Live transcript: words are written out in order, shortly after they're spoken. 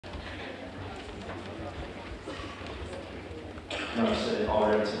noticed it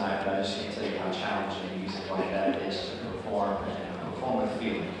already tonight, but I just can't tell you how challenging music like that is to perform and perform with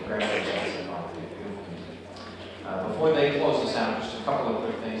feeling. Congratulations on the beautiful music. Before they close us out, just a couple of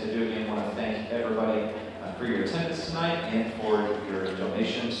quick things. I do again want to thank everybody for your attendance tonight and for your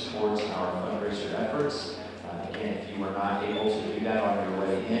donations towards our fundraiser efforts. Again, if you were not able to do that on your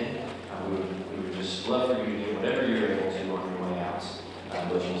way in, we would just love for you to do whatever you're able to on your way out,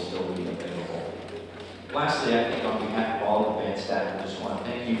 which will still be available. Lastly, I think on behalf of all of the band staff, I just want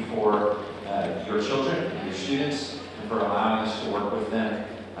to thank you for your children and your students and for allowing us to work with them.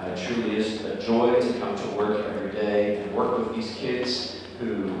 It truly is a joy to come to work every day and work with these kids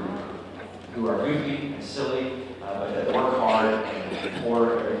who are goofy and silly, but that work hard and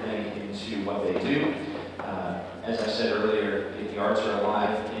pour everything into what they do. As I said earlier, the arts are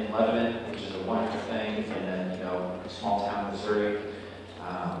alive in Lebanon, which is a wonderful thing in a small town, Missouri.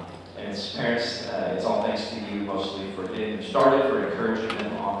 And as parents, it's all thanks to you mostly for getting them started, for encouraging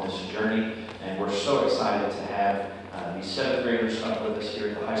them on this journey. And we're so excited to have these 7th graders up with us here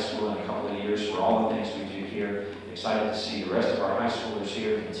at the high school in a couple of years for all the things we do here. Excited to see the rest of our high schoolers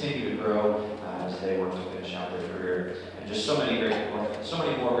here continue to grow as they work to finish out their career. And just so many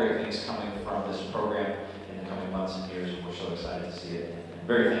more great things coming from this program in the coming months and years, and we're so excited to see it and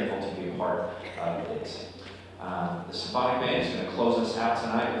very thankful to be a part of it. The symphonic band is going to close us out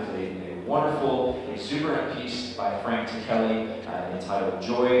tonight with a wonderful, exuberant piece by Frank Kelly entitled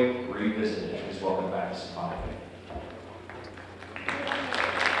Joy Revisited. Please welcome back the symphonic band.